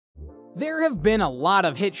There have been a lot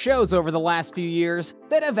of hit shows over the last few years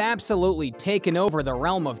that have absolutely taken over the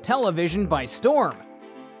realm of television by storm,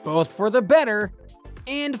 both for the better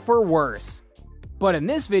and for worse. But in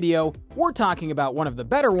this video, we're talking about one of the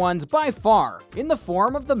better ones by far, in the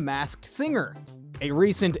form of The Masked Singer. A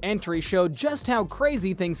recent entry showed just how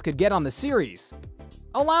crazy things could get on the series.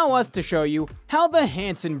 Allow us to show you how the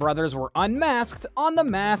Hanson brothers were unmasked on The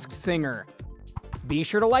Masked Singer. Be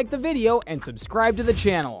sure to like the video and subscribe to the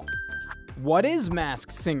channel. What is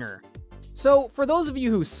Masked Singer? So, for those of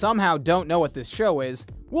you who somehow don't know what this show is,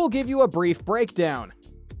 we'll give you a brief breakdown.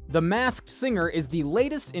 The Masked Singer is the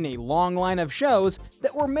latest in a long line of shows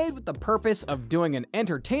that were made with the purpose of doing an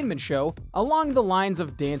entertainment show along the lines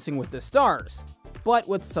of Dancing with the Stars, but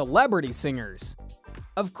with celebrity singers.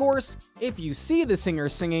 Of course, if you see the singer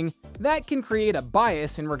singing, that can create a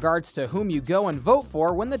bias in regards to whom you go and vote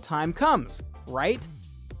for when the time comes, right?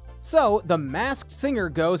 So, the Masked Singer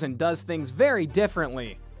goes and does things very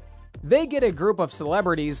differently. They get a group of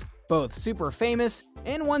celebrities, both super famous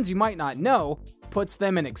and ones you might not know, puts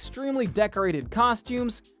them in extremely decorated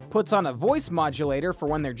costumes, puts on a voice modulator for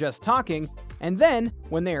when they're just talking, and then,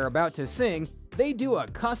 when they are about to sing, they do a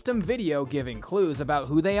custom video giving clues about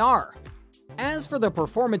who they are. As for the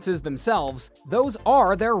performances themselves, those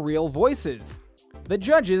are their real voices. The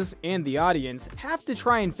judges and the audience have to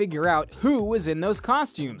try and figure out who is in those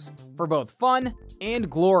costumes, for both fun and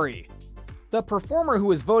glory. The performer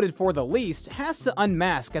who is voted for the least has to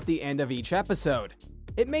unmask at the end of each episode.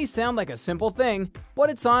 It may sound like a simple thing, but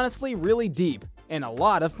it's honestly really deep and a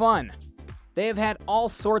lot of fun. They have had all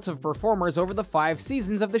sorts of performers over the 5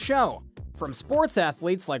 seasons of the show, from sports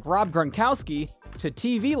athletes like Rob Gronkowski to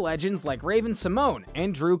TV legends like Raven-Symoné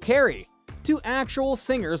and Drew Carey, to actual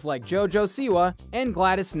singers like JoJo Siwa and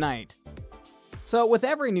Gladys Knight. So with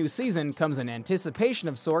every new season comes an anticipation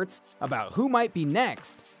of sorts about who might be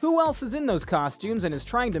next, who else is in those costumes and is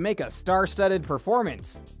trying to make a star-studded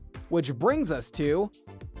performance. Which brings us to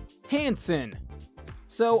Hanson.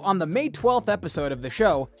 So on the May 12th episode of the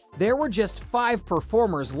show, there were just 5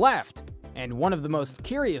 performers left, and one of the most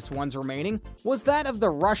curious ones remaining was that of the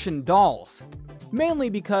Russian dolls. Mainly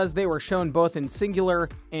because they were shown both in singular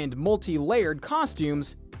and multi-layered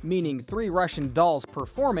costumes, meaning 3 Russian dolls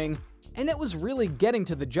performing, and it was really getting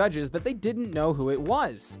to the judges that they didn't know who it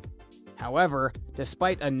was. However,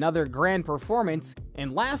 despite another grand performance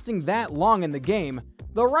and lasting that long in the game,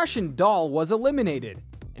 the Russian doll was eliminated,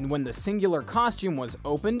 and when the singular costume was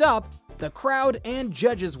opened up, the crowd and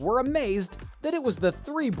judges were amazed that it was the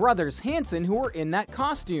 3 brothers Hanson who were in that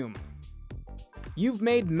costume. You've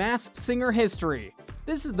made Masked Singer history.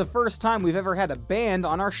 This is the first time we've ever had a band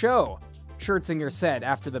on our show, Schertzinger said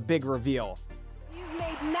after the big reveal. You've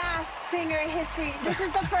made Masked Singer history. This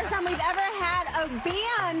is the first time we've ever had a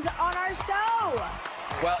band on our show.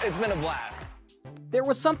 Well, it's been a blast. There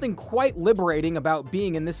was something quite liberating about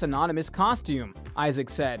being in this anonymous costume, Isaac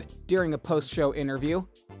said during a post-show interview.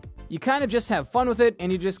 You kind of just have fun with it and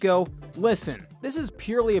you just go, listen, this is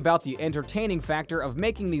purely about the entertaining factor of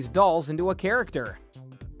making these dolls into a character.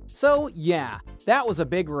 So yeah, that was a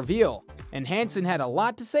big reveal, and Hanson had a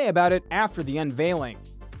lot to say about it after the unveiling.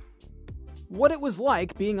 What it was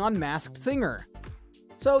like being on Masked Singer.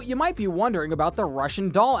 So you might be wondering about the Russian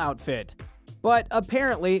doll outfit, but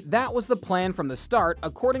apparently that was the plan from the start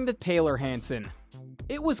according to Taylor Hanson.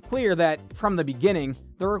 It was clear that, from the beginning,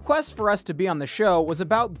 the request for us to be on the show was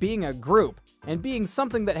about being a group and being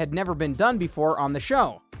something that had never been done before on the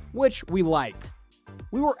show, which we liked.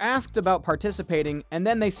 We were asked about participating, and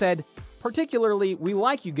then they said, particularly, we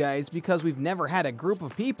like you guys because we've never had a group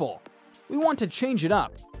of people. We want to change it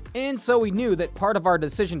up. And so we knew that part of our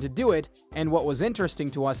decision to do it, and what was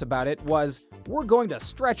interesting to us about it, was we're going to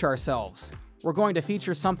stretch ourselves. We're going to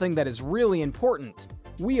feature something that is really important.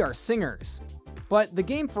 We are singers. But the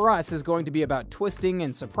game for us is going to be about twisting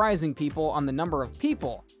and surprising people on the number of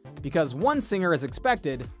people, because 1 singer is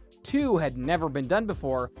expected, 2 had never been done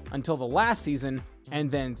before until the last season,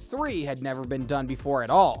 and then 3 had never been done before at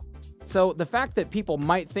all. So the fact that people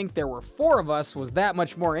might think there were 4 of us was that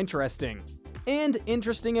much more interesting. And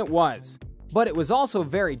interesting it was. But it was also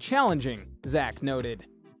very challenging, Zach noted.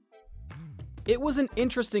 It was an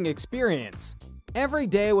interesting experience. Every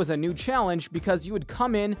day was a new challenge because you would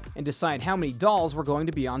come in and decide how many dolls were going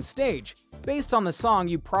to be on stage, based on the song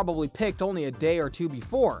you probably picked only a day or 2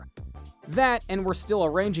 before. That, and we're still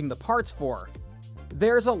arranging the parts for.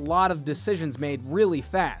 There's a lot of decisions made really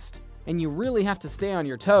fast, and you really have to stay on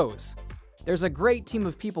your toes. There's a great team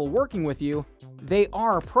of people working with you. They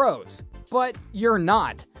are pros, but you're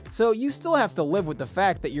not, so you still have to live with the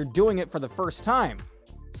fact that you're doing it for the first time.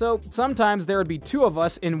 So sometimes there would be 2 of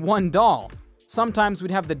us in 1 doll. Sometimes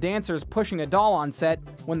we'd have the dancers pushing a doll on set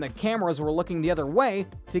when the cameras were looking the other way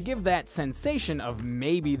to give that sensation of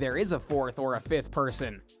maybe there is a fourth or a fifth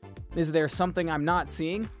person. Is there something I'm not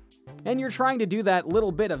seeing? And you're trying to do that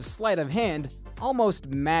little bit of sleight of hand, almost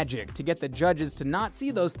magic, to get the judges to not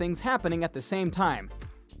see those things happening at the same time.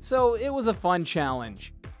 So it was a fun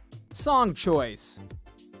challenge. Song choice.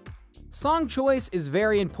 Song choice is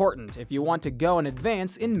very important if you want to go and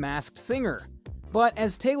advance in Masked Singer. But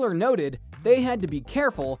as Taylor noted, they had to be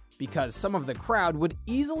careful because some of the crowd would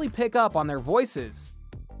easily pick up on their voices.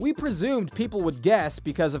 We presumed people would guess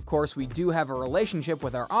because of course we do have a relationship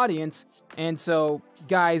with our audience, and so,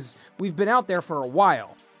 guys, we've been out there for a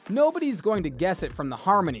while. Nobody's going to guess it from the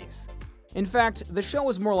harmonies. In fact, the show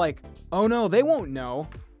was more like, oh no, they won't know.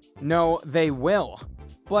 No, they will.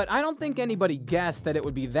 But I don't think anybody guessed that it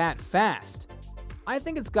would be that fast. I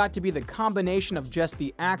think it's got to be the combination of just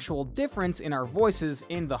the actual difference in our voices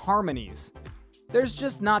in the harmonies. There's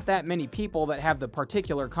just not that many people that have the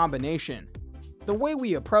particular combination. The way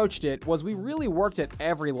we approached it was we really worked at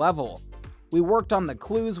every level. We worked on the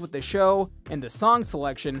clues with the show and the song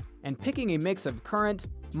selection and picking a mix of current,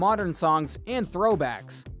 modern songs, and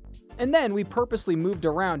throwbacks. And then we purposely moved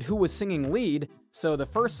around who was singing lead, so the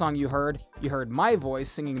first song you heard my voice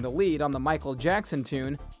singing the lead on the Michael Jackson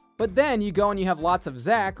tune, but then you go and you have lots of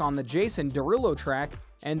Zach on the Jason Derulo track,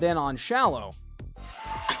 and then on Shallow.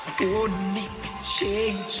 Would make a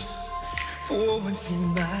change for once in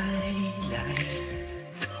my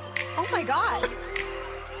life. Oh my God.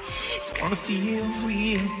 It's gonna feel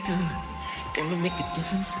real good. Gonna make a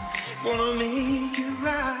difference. Gonna make it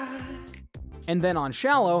right. And then on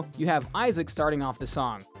Shallow, you have Isaac starting off the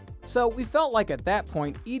song. So we felt like at that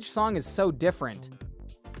point, each song is so different.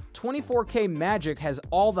 24K Magic has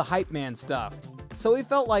all the hype man stuff, so we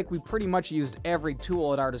felt like we pretty much used every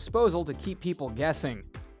tool at our disposal to keep people guessing.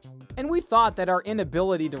 And we thought that our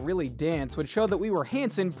inability to really dance would show that we were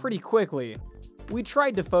Hanson pretty quickly. We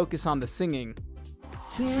tried to focus on the singing.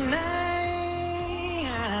 Tonight,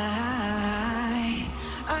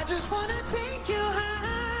 I just wanna take you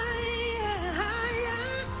higher,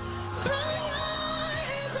 higher. Throw your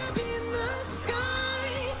hands up in the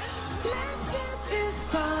sky. Let's set this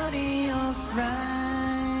party off right.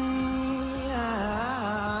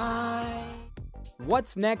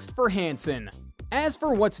 What's next for Hanson? As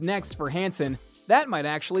for what's next for Hanson, that might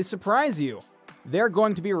actually surprise you. They're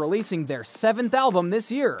going to be releasing their 7th album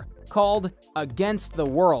this year, called Against the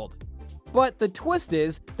World. But the twist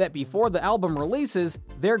is that before the album releases,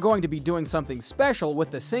 they're going to be doing something special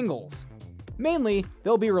with the singles. Mainly,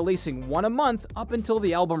 they'll be releasing one a month up until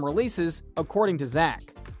the album releases, according to Zach.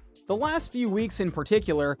 The last few weeks in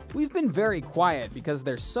particular, we've been very quiet because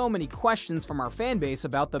there's so many questions from our fanbase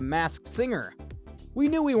about the Masked Singer. We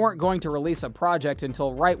knew we weren't going to release a project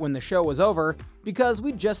until right when the show was over because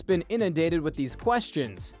we'd just been inundated with these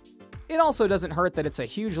questions. It also doesn't hurt that it's a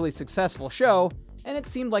hugely successful show, and it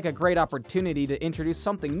seemed like a great opportunity to introduce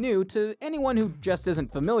something new to anyone who just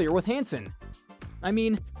isn't familiar with Hanson. I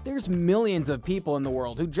mean, there's millions of people in the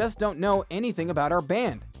world who just don't know anything about our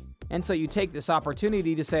band. And so you take this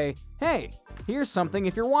opportunity to say, hey, here's something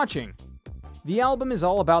if you're watching. The album is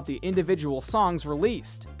all about the individual songs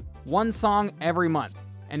released. One song every month,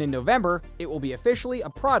 and in November, it will be officially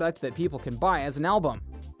a product that people can buy as an album.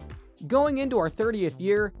 Going into our 30th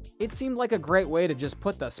year, it seemed like a great way to just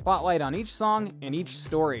put the spotlight on each song and each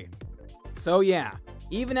story. So yeah,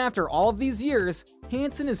 even after all of these years,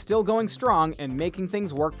 Hanson is still going strong and making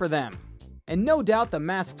things work for them. And no doubt the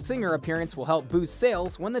Masked Singer appearance will help boost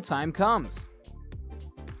sales when the time comes.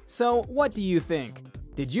 So what do you think?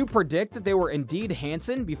 Did you predict that they were indeed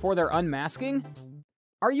Hanson before their unmasking?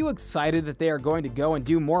 Are you excited that they are going to go and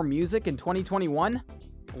do more music in 2021?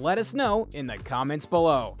 Let us know in the comments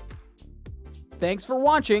below. Thanks for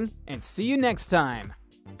watching, and see you next time!